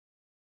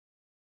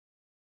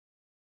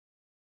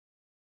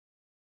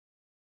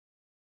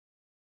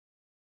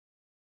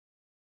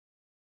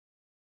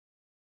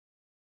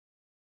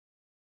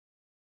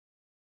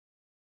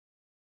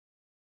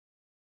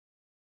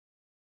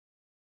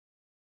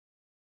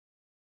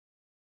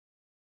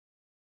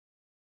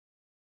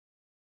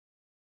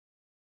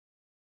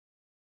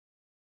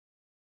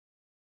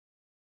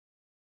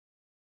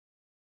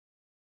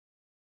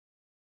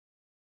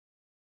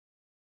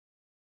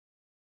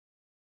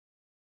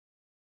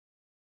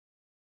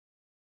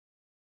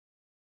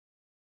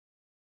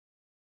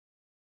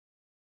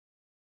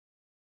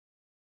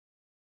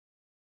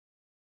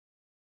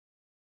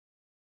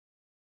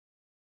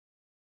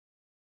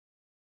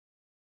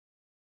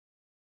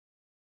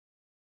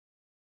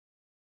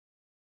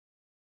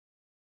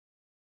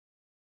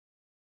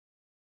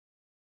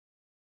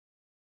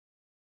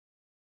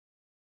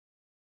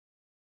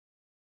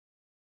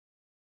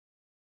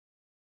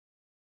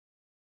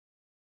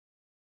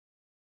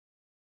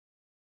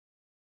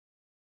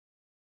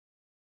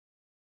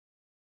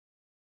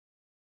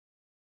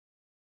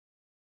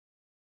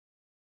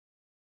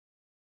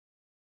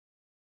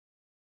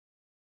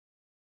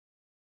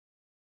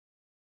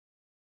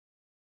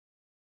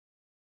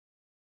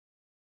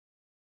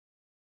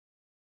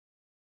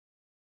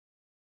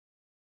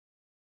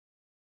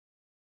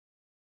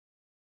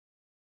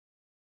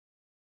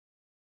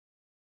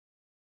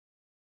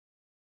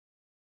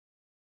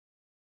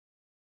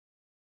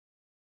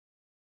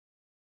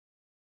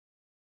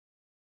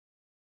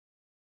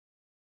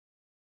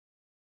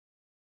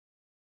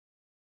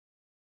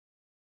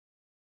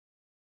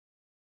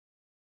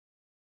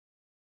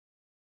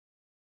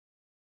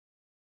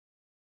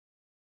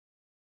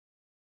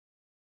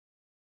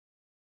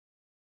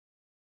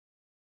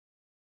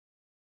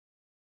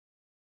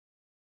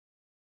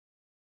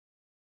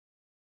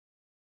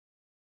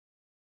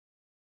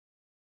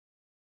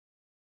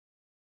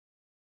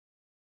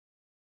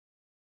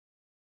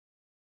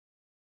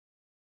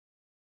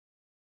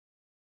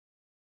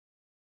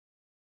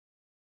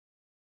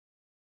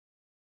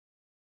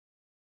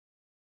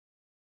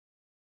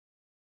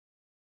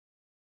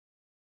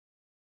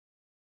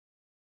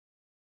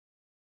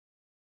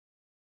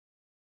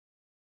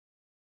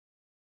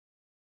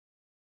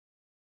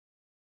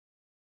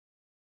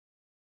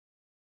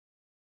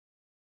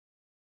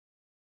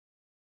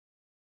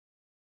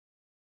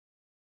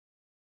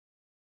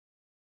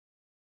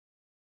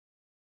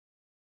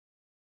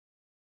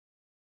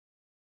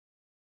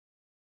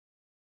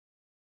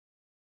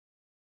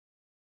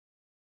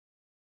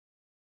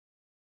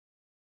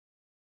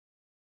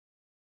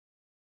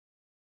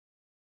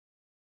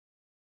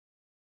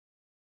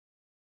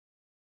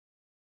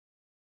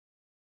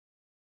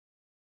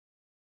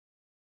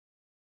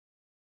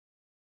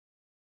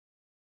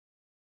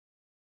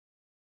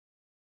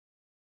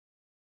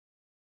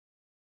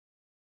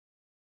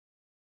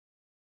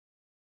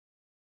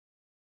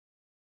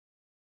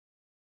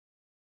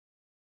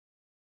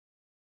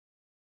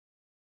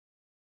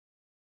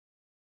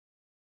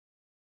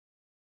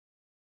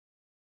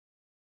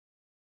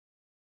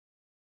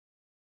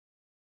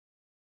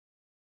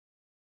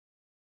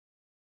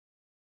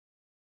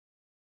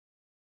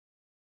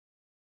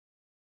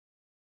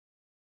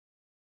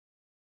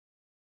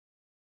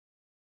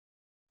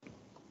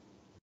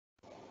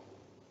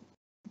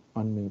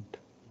1 minute.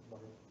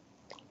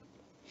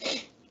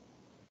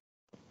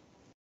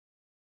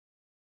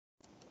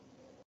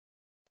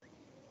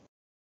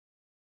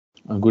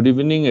 Good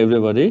evening,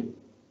 everybody.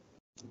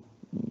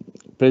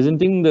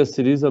 Presenting the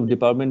series of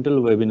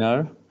departmental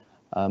webinar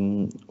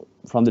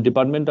from the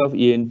Department of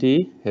ENT,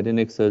 Head and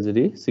Neck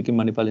Surgery, Sikkim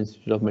Manipal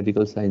Institute of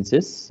Medical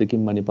Sciences,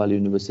 Sikkim Manipal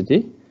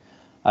University.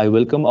 I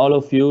welcome all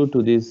of you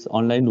to this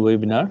online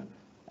webinar,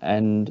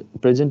 and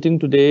presenting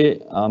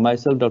today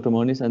myself, Dr.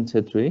 Monish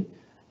Chetri,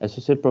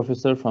 Associate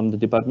Professor from the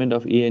Department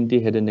of ENT,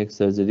 Head and Neck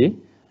Surgery.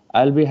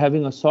 I'll be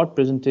having a short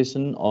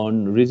presentation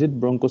on rigid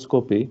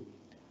bronchoscopy,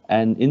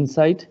 an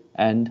insight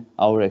and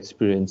our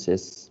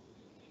experiences.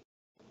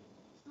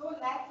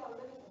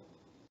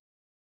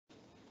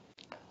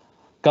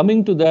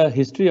 Coming to the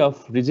history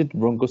of rigid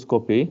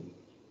bronchoscopy,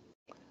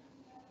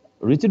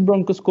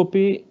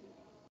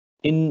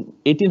 in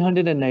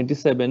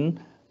 1897,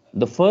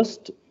 the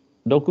first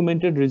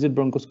documented rigid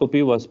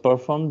bronchoscopy was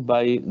performed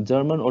by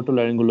German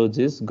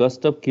otolaryngologist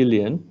Gustav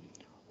Killian,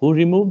 who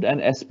removed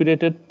an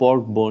aspirated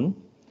pork bone.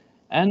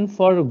 And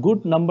for a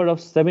good number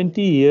of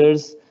 70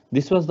 years,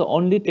 this was the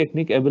only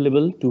technique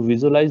available to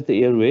visualize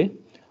the airway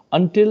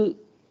until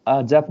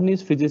a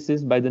Japanese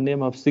physicist by the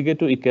name of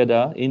Shigeto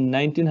Ikeda in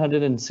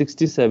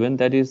 1967,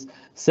 that is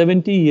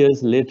 70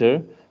 years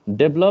later,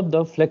 developed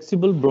the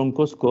flexible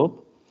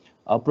bronchoscope,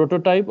 a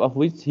prototype of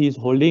which he is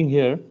holding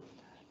here,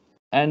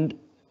 and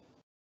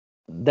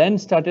then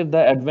started the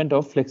advent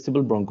of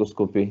flexible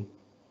bronchoscopy.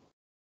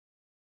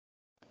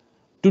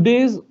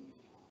 Today's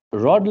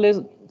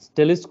rodless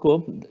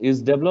telescope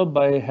is developed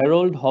by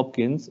Harold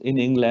Hopkins in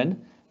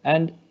England,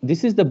 and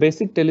this is the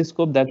basic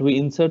telescope that we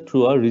insert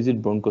through a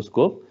rigid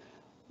bronchoscope.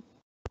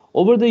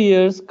 Over the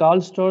years, Karl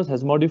Storz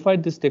has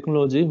modified this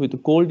technology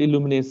with cold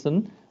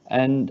illumination,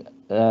 and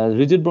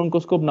rigid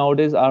bronchoscope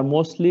nowadays are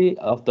mostly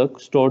of the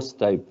Storz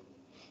type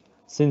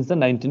since the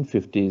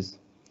 1950s.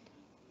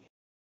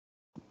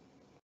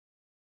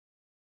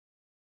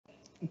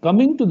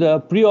 Coming to the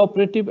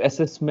preoperative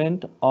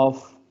assessment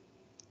of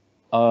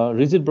a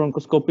rigid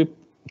bronchoscopy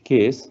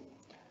case,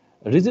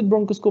 rigid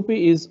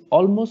bronchoscopy is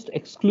almost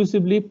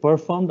exclusively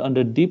performed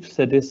under deep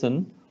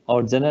sedation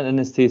or general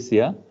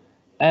anesthesia,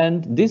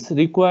 and this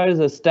requires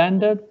a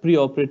standard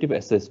preoperative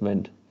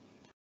assessment.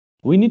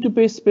 We need to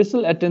pay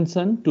special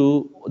attention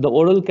to the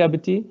oral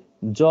cavity,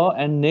 jaw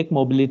and neck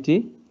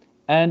mobility,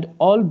 and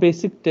all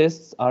basic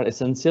tests are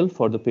essential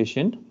for the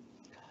patient.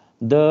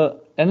 The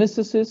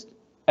anesthetist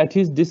at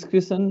his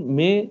discretion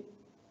may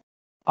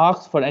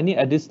ask for any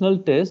additional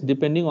test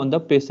depending on the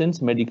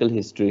patient's medical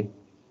history.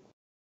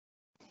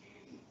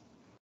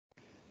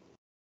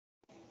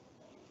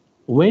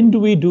 When do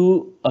we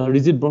do a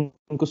rigid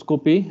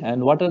bronchoscopy,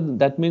 and what are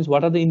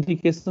the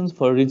indications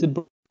for rigid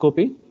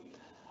bronchoscopy?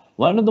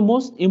 One of the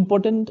most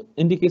important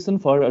indication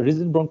for a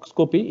rigid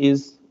bronchoscopy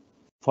is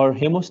for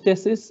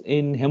hemostasis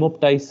in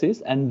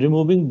hemoptysis and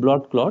removing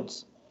blood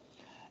clots.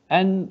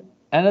 And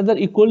another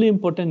equally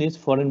important is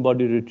foreign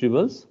body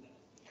retrievals.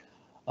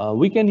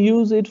 We can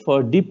use it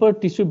for deeper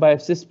tissue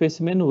biopsy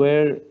specimen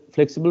where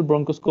flexible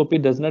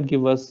bronchoscopy does not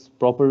give us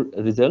proper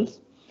results.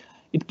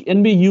 It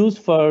can be used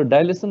for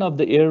dilation of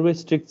the airway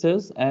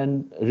strictures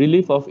and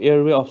relief of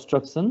airway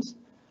obstructions,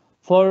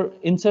 for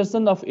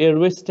insertion of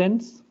airway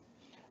stents,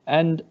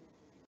 and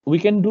we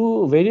can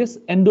do various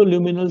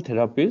endoluminal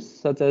therapies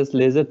such as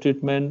laser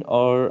treatment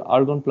or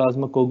argon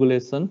plasma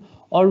coagulation,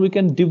 or we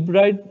can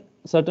debride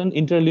certain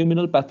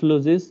interluminal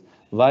pathologies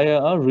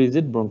via a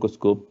rigid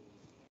bronchoscope.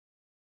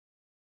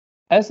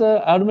 As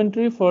a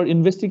armamentary for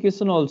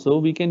investigation also,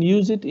 we can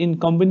use it in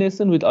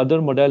combination with other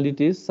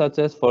modalities such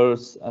as for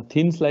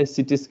thin slice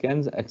CT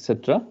scans,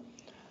 etc.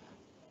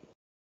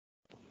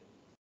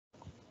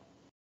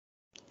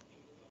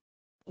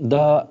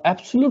 The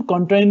absolute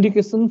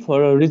contraindication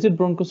for a rigid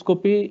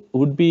bronchoscopy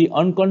would be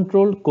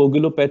uncontrolled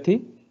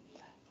coagulopathy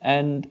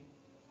and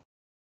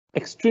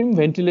extreme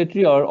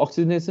ventilatory or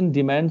oxygenation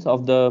demands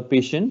of the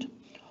patient.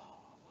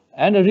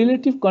 And a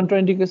relative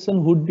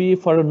contraindication would be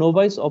for a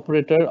novice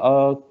operator,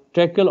 a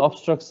tracheal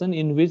obstruction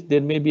in which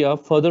there may be a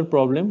further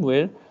problem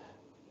where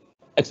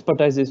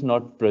expertise is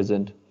not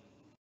present.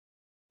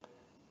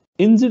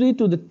 Injury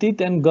to the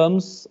teeth and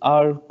gums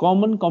are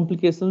common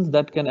complications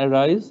that can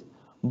arise,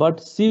 but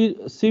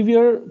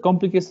severe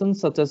complications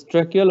such as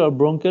tracheal or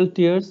bronchial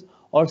tears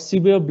or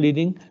severe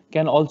bleeding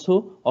can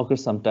also occur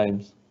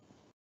sometimes.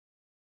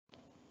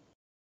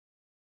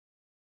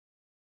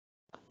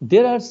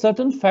 There are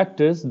certain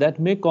factors that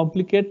may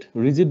complicate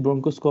rigid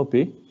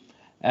bronchoscopy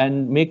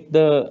and make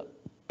the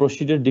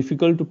procedure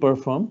difficult to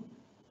perform.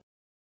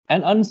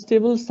 An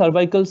unstable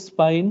cervical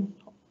spine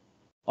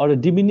or a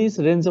diminished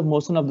range of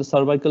motion of the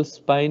cervical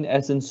spine,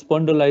 as in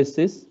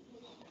spondylosis.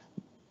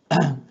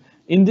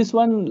 In this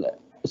one,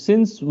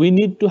 since we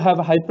need to have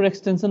a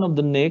hyperextension of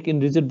the neck in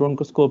rigid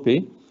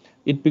bronchoscopy,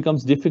 it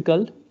becomes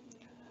difficult.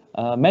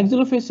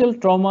 Maxillofacial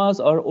traumas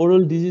or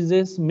oral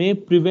diseases may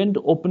prevent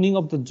opening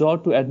of the jaw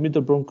to admit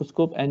the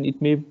bronchoscope, and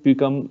it may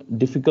become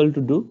difficult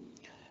to do.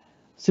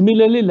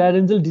 Similarly,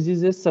 laryngeal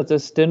diseases such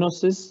as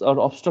stenosis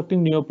or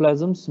obstructing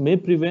neoplasms may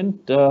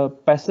prevent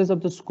passage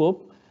of the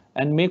scope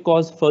and may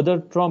cause further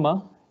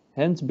trauma,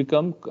 hence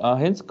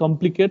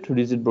complicate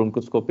rigid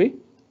bronchoscopy.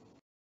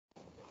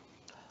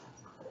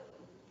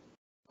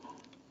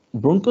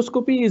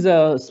 Bronchoscopy is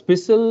a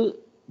special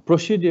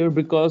procedure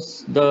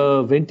because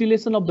the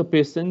ventilation of the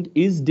patient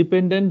is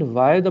dependent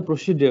via the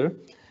procedure,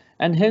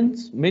 and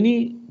hence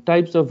many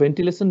types of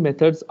ventilation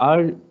methods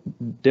are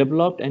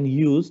developed and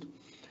used.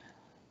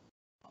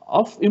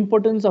 Of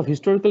importance, of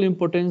historical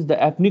importance, the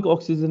apneic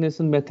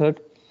oxygenation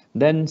method,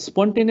 then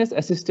spontaneous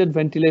assisted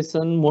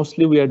ventilation.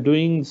 Mostly we are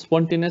doing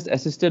spontaneous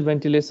assisted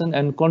ventilation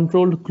and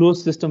controlled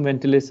closed system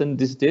ventilation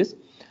these days.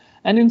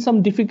 And in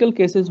some difficult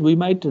cases, we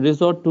might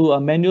resort to a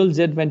manual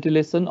jet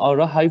ventilation or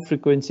a high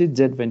frequency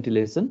jet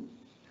ventilation.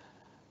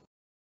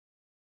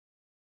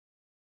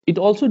 It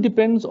also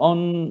depends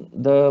on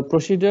the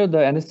procedure the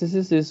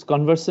anesthetist is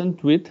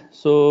conversant with.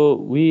 So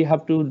we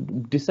have to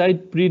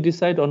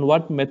pre-decide on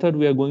what method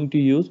we are going to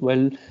use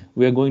while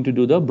we are going to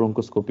do the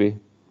bronchoscopy.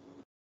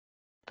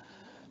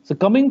 So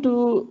coming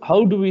to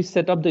how do we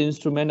set up the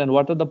instrument and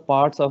what are the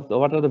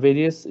what are the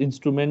various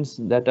instruments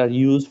that are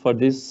used for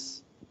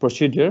this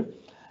procedure.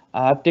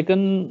 I have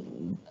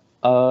taken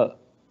a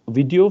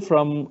video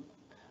from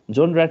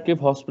John Radcliffe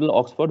Hospital,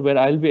 Oxford, where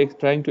I'll be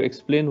trying to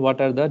explain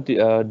what are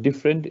the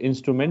different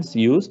instruments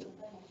used.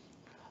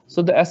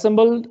 So the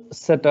assembled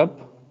setup.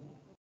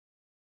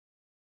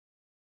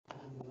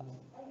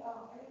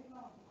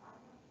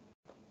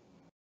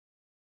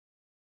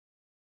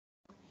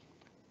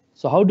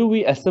 So how do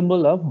we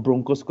assemble a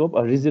bronchoscope,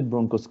 a rigid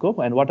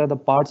bronchoscope, and what are the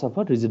parts of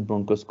a rigid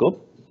bronchoscope?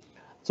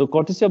 So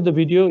courtesy of the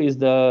video is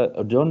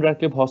the John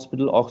Radcliffe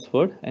Hospital,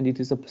 Oxford, and it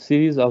is a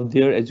series of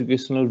their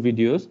educational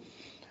videos.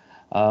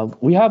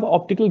 We have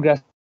optical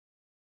graph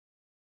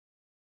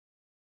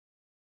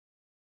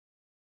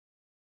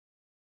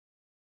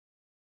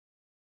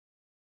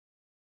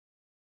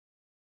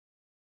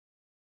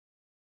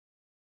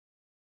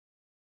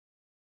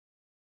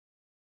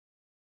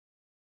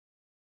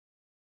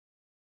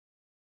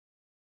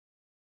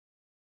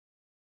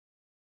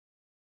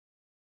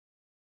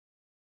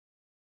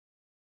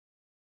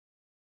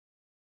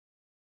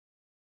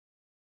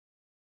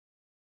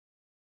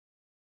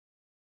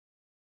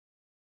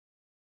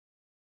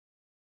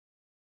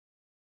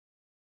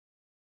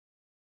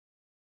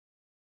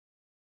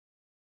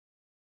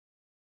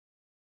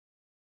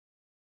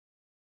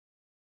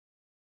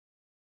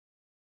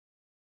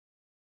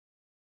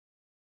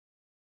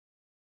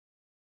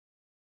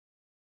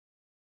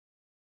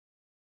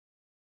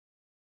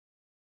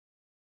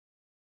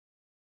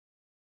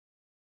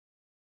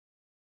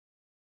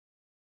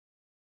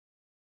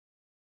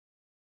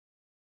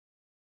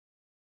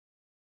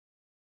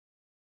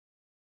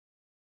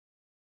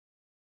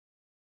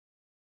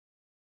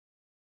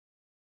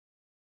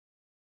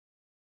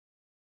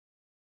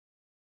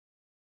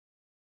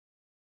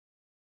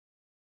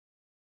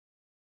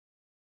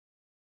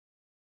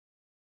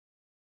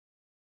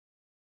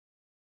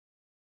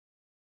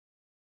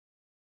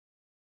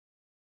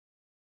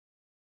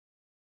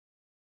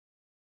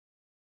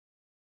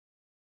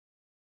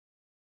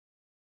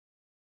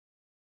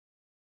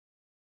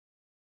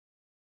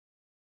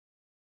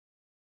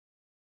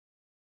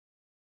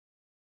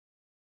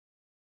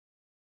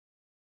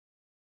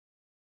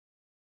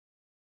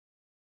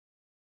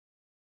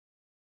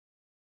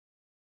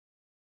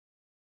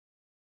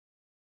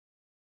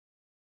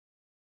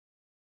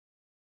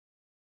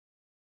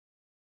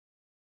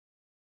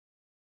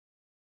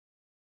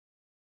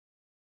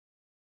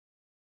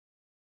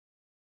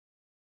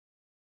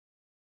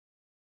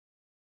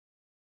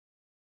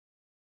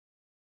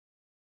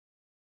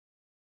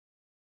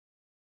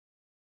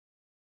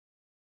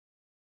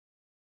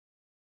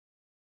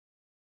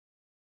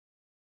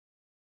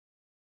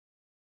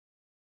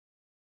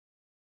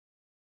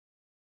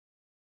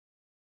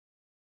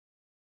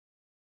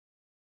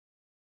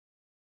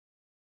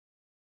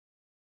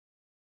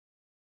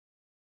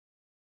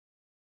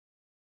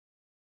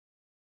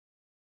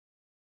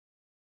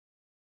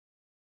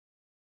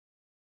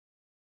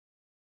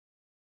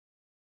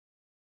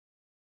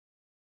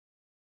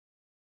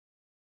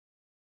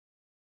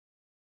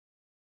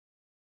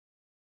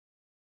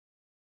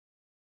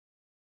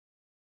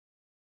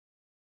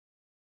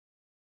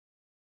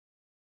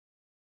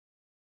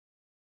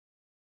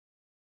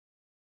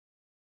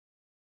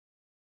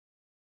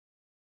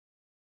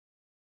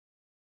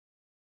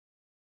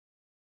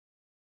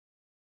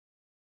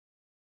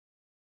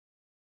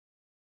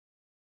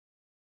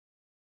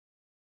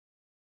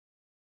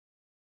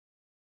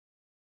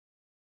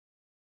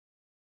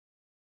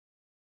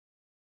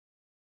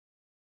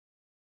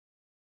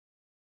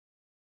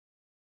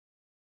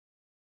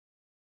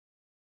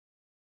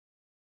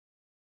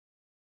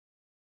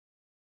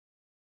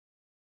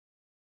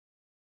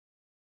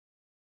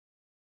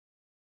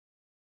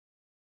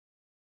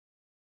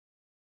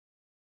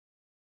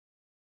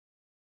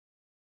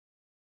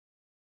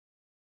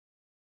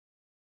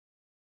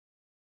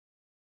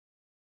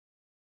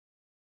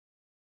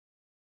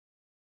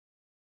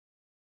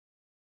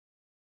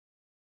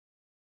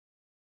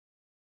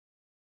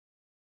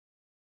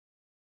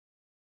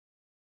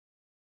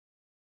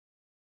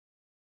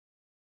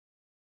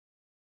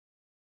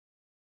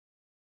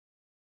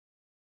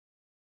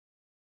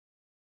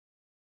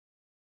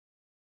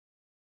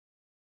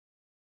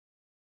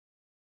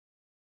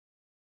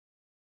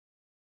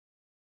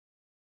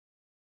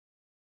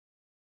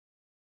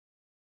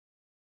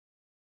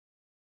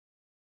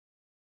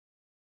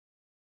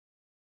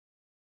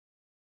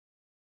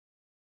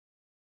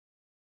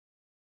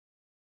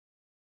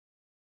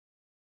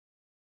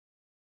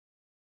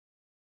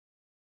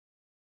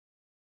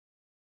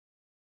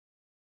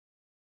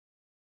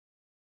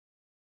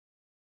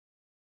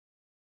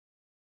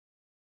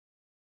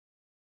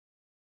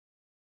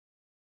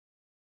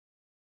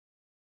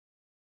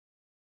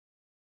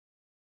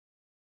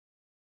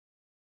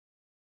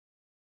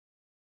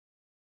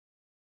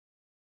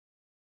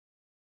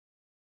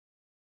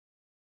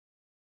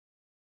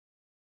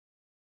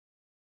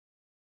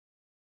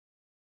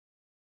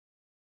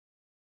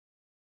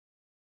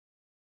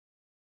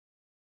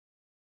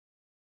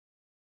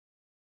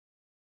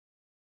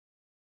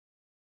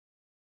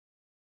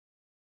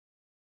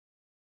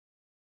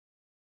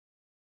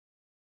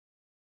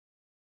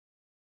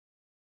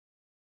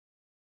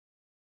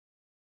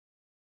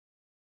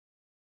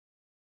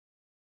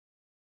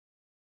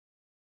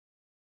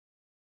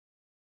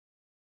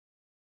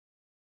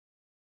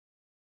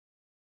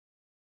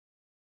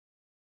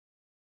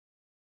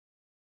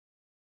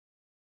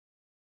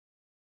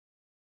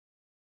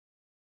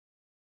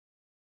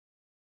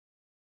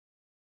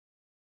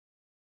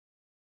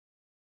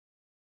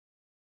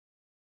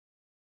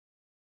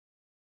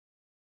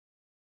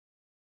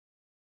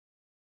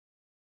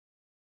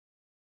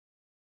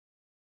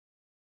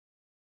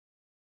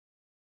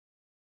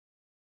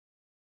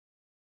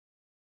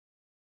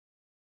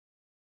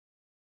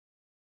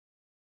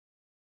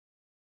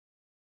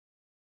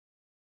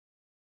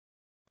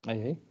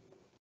Aye.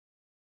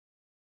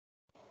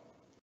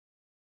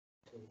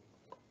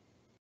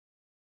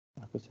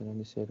 Aku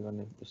sini share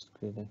गर्ने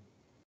screen है.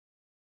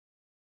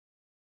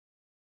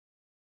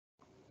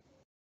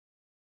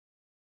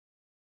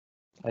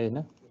 Aye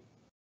ना.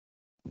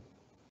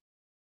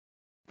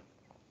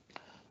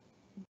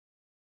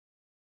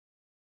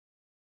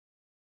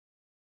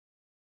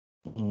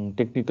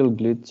 Technical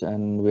glitch,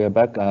 and we are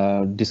back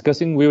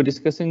discussing. We were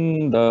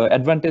discussing the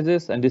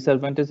advantages and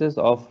disadvantages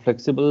of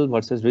flexible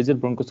versus rigid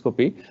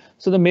bronchoscopy.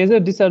 So the major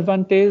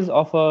disadvantage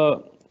of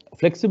a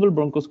flexible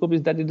bronchoscope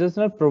is that it does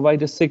not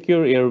provide a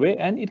secure airway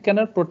and it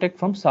cannot protect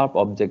from sharp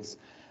objects.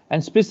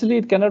 And especially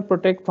it cannot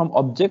protect from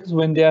objects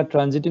when they are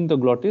transiting the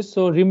glottis.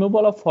 So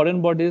removal of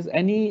foreign bodies,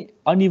 any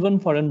uneven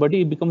foreign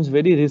body, it becomes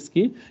very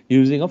risky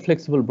using a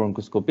flexible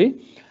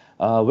bronchoscopy.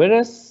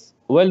 Whereas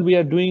while we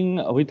are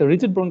doing with a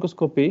rigid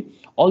bronchoscopy,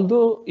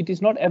 although it is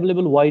not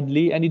available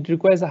widely and it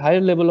requires a higher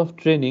level of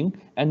training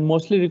and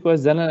mostly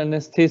requires general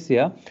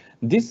anesthesia,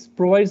 this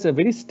provides a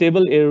very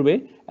stable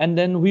airway, and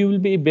then we will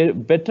be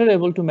better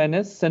able to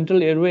manage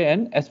central airway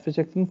and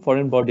asphyxiating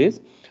foreign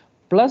bodies.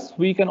 Plus,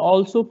 we can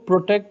also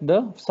protect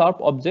the sharp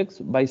objects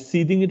by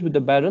sealing it with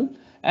the barrel,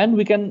 and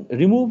we can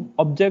remove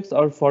objects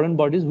or foreign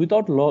bodies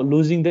without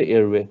losing the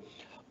airway.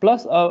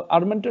 Plus,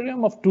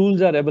 armamentarium of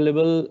tools are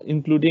available,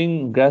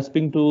 including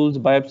grasping tools,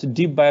 biopsy,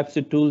 deep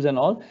biopsy tools, and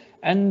all.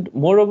 And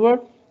moreover,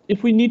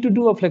 if we need to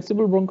do a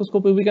flexible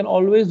bronchoscopy, we can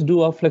always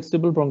do a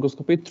flexible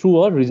bronchoscopy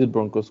through a rigid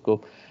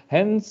bronchoscope.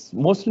 Hence,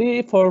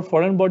 mostly for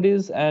foreign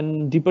bodies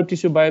and deeper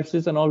tissue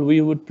biopsies and all,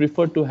 we would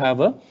prefer to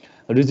have a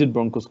rigid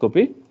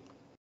bronchoscopy.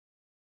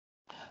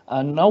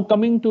 Now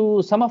coming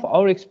to some of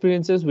our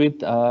experiences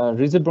with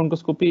rigid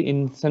bronchoscopy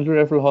in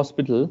Central Referral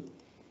Hospital,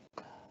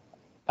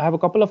 I have a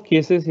couple of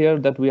cases here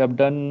that we have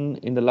done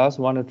in the last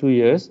 1 or 2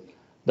 years.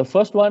 The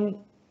first one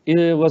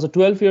was a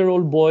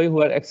 12-year-old boy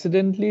who had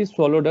accidentally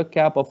swallowed a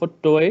cap of a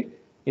toy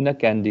in a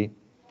candy.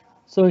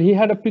 So he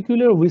had a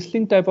peculiar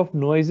whistling type of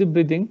noisy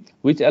breathing,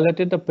 which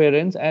alerted the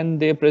parents, and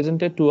they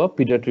presented to a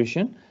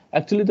pediatrician.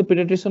 Actually, the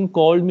pediatrician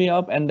called me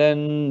up, and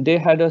then they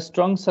had a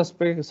strong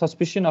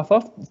suspicion of a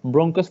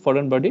bronchus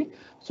foreign body.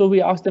 So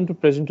we asked them to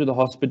present to the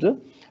hospital,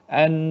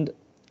 and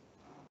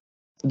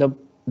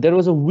there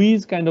was a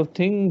wheeze kind of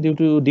thing due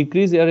to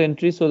decreased air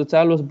entry. So the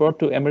child was brought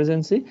to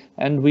emergency,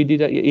 and we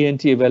did an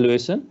ENT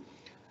evaluation.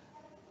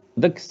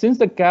 Since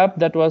the cap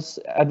that was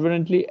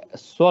advertently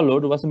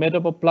swallowed was made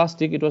up of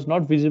plastic, it was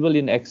not visible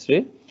in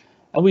X-ray.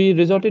 We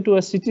resorted to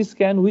a CT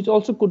scan, which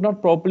also could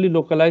not properly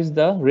localize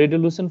the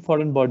radiolucent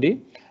foreign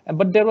body,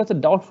 but there was a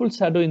doubtful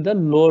shadow in the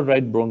lower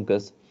right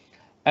bronchus.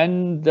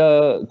 And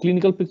the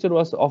clinical picture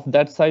was of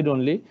that side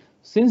only.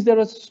 Since there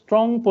was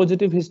strong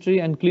positive history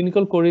and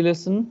clinical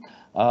correlation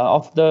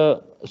of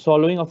the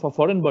swallowing of a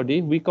foreign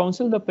body, we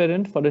counseled the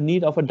parent for the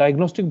need of a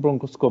diagnostic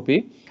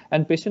bronchoscopy,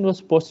 and patient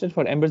was posted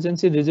for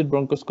emergency rigid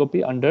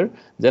bronchoscopy under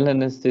general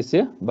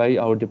anesthesia by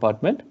our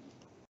department.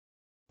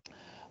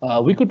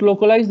 We could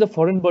localize the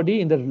foreign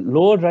body in the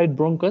lower right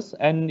bronchus,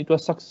 and it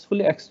was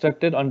successfully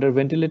extracted under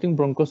ventilating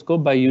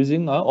bronchoscope by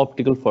using an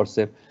optical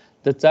forceps.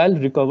 The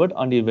child recovered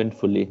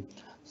uneventfully.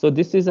 So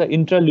this is an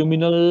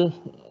intraluminal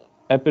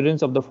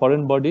appearance of the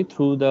foreign body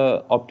through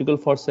the optical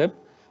forceps,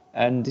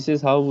 and this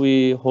is how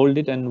we hold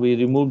it, and we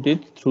removed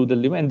it through the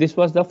limb. And this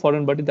was the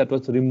foreign body that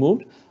was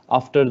removed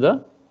after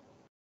the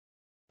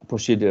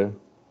procedure.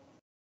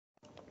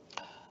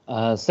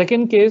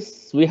 Second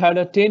case, we had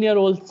a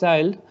 10-year-old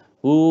child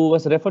who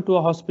was referred to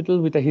a hospital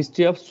with a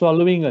history of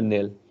swallowing a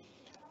nail.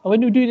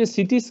 When we did a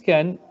CT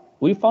scan,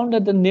 we found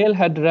that the nail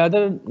had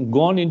rather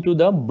gone into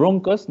the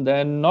bronchus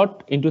than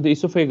not into the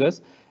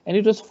esophagus, and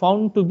it was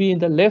found to be in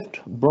the left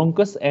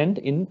bronchus end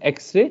in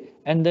X-ray,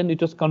 and then it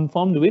was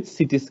confirmed with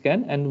CT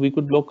scan, and we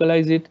could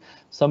localize it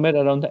somewhere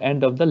around the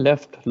end of the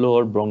left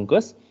lower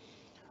bronchus.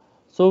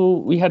 So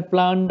we had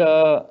planned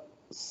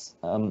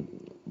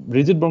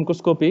rigid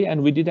bronchoscopy,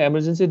 and we did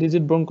emergency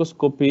rigid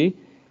bronchoscopy.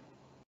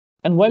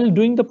 And while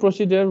doing the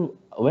procedure,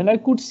 when I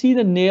could see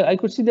the nail, I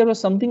could see there was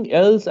something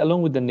else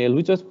along with the nail,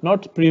 which was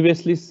not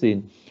previously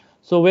seen.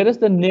 So whereas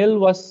the nail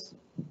was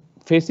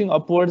facing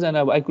upwards and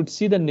I could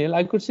see the nail,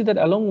 I could see that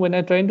along when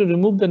I tried to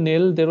remove the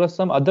nail, there was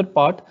some other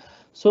part.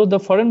 So the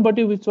foreign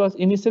body, which was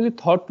initially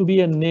thought to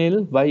be a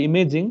nail by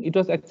imaging, it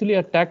was actually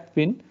a tack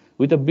pin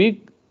with a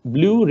big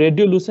blue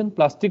radiolucent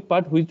plastic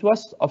part, which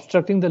was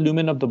obstructing the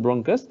lumen of the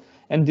bronchus.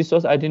 And this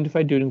was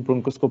identified during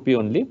bronchoscopy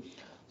only.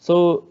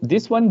 So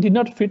this one did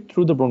not fit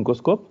through the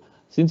bronchoscope.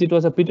 Since it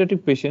was a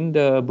pediatric patient,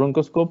 the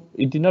bronchoscope,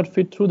 it did not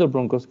fit through the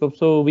bronchoscope.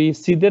 So we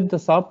seeded the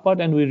sharp part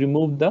and we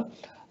removed the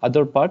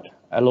other part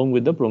along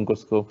with the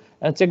bronchoscope.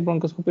 A check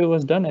bronchoscopy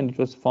was done and it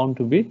was found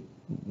to be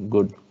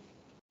good.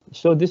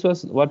 So this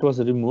was what was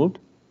removed.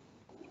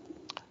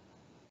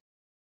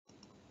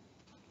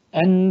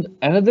 And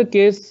another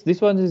case,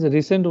 this one is a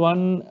recent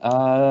one.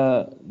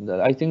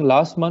 I think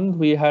last month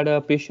we had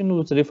a patient who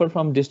was referred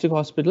from district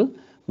hospital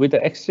with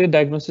an X-ray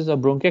diagnosis of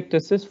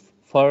bronchiectasis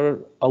for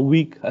a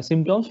week,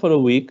 symptoms for a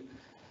week.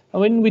 And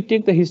when we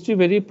take the history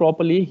very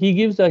properly, he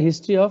gives a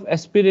history of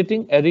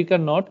aspirating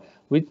aerica knot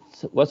which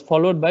was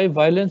followed by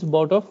violent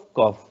bout of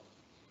cough.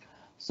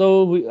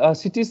 So a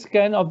CT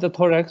scan of the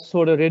thorax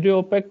showed a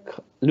radio-opaque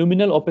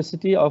luminal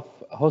opacity of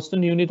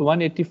Houston unit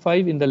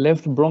 185 in the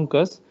left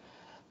bronchus.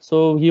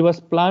 So he was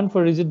planned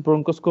for rigid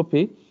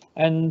bronchoscopy,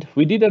 and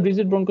we did a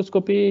rigid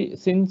bronchoscopy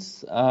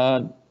since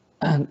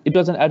it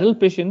was an adult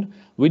patient.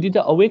 We did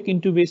an awake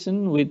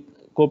intubation with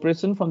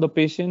cooperation from the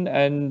patient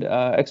and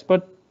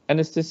expert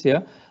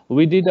anesthesia.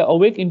 We did an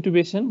awake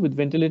intubation with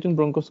ventilating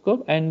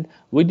bronchoscope, and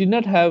we did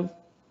not have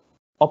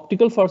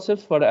optical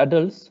forceps for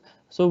adults.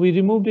 So we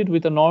removed it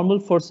with a normal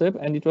forceps,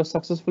 and it was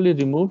successfully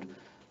removed.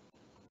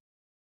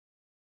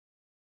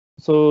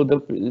 So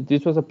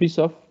this was a piece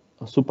of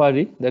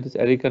supari, that is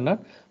areca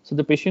nut. So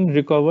the patient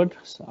recovered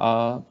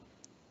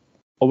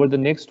over the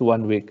next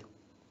 1 week.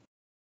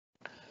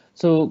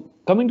 So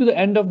coming to the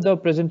end of the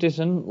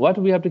presentation, what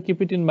we have to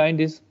keep it in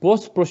mind is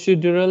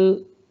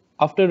post-procedural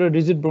after a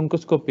rigid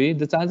bronchoscopy,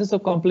 the chances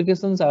of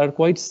complications are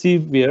quite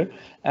severe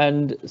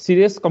and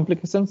serious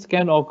complications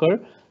can occur.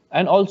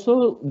 And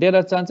also there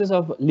are chances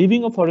of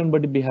leaving a foreign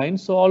body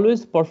behind. So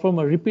always perform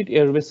a repeat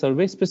airway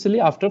survey, especially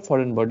after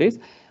foreign bodies.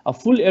 A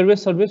full airway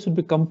survey should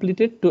be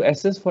completed to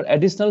assess for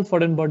additional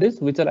foreign bodies,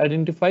 which are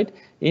identified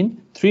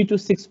in 3 to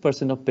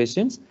 6% of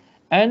patients.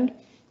 And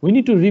we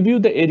need to review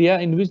the area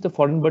in which the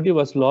foreign body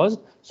was lost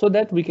so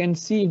that we can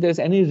see if there's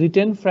any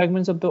retained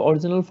fragments of the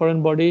original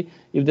foreign body,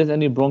 if there's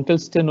any bronchial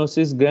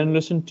stenosis,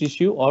 granulation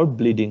tissue, or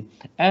bleeding.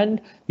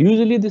 And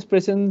usually these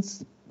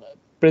patients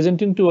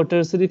presenting to a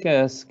tertiary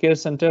care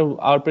center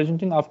are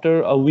presenting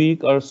after a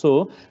week or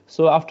so.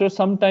 So after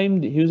some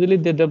time, usually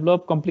they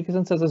develop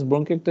complications such as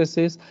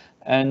bronchiectasis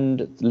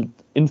and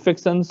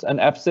infections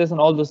and abscess and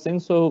all those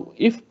things. So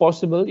if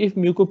possible, if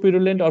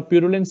mucopurulent or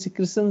purulent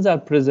secretions are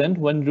present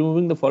when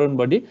removing the foreign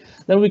body,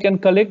 then we can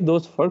collect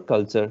those for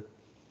culture.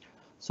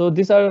 So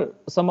these are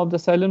some of the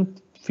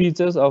silent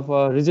features of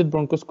rigid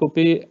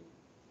bronchoscopy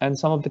and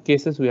some of the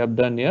cases we have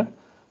done here.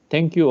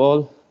 Thank you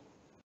all.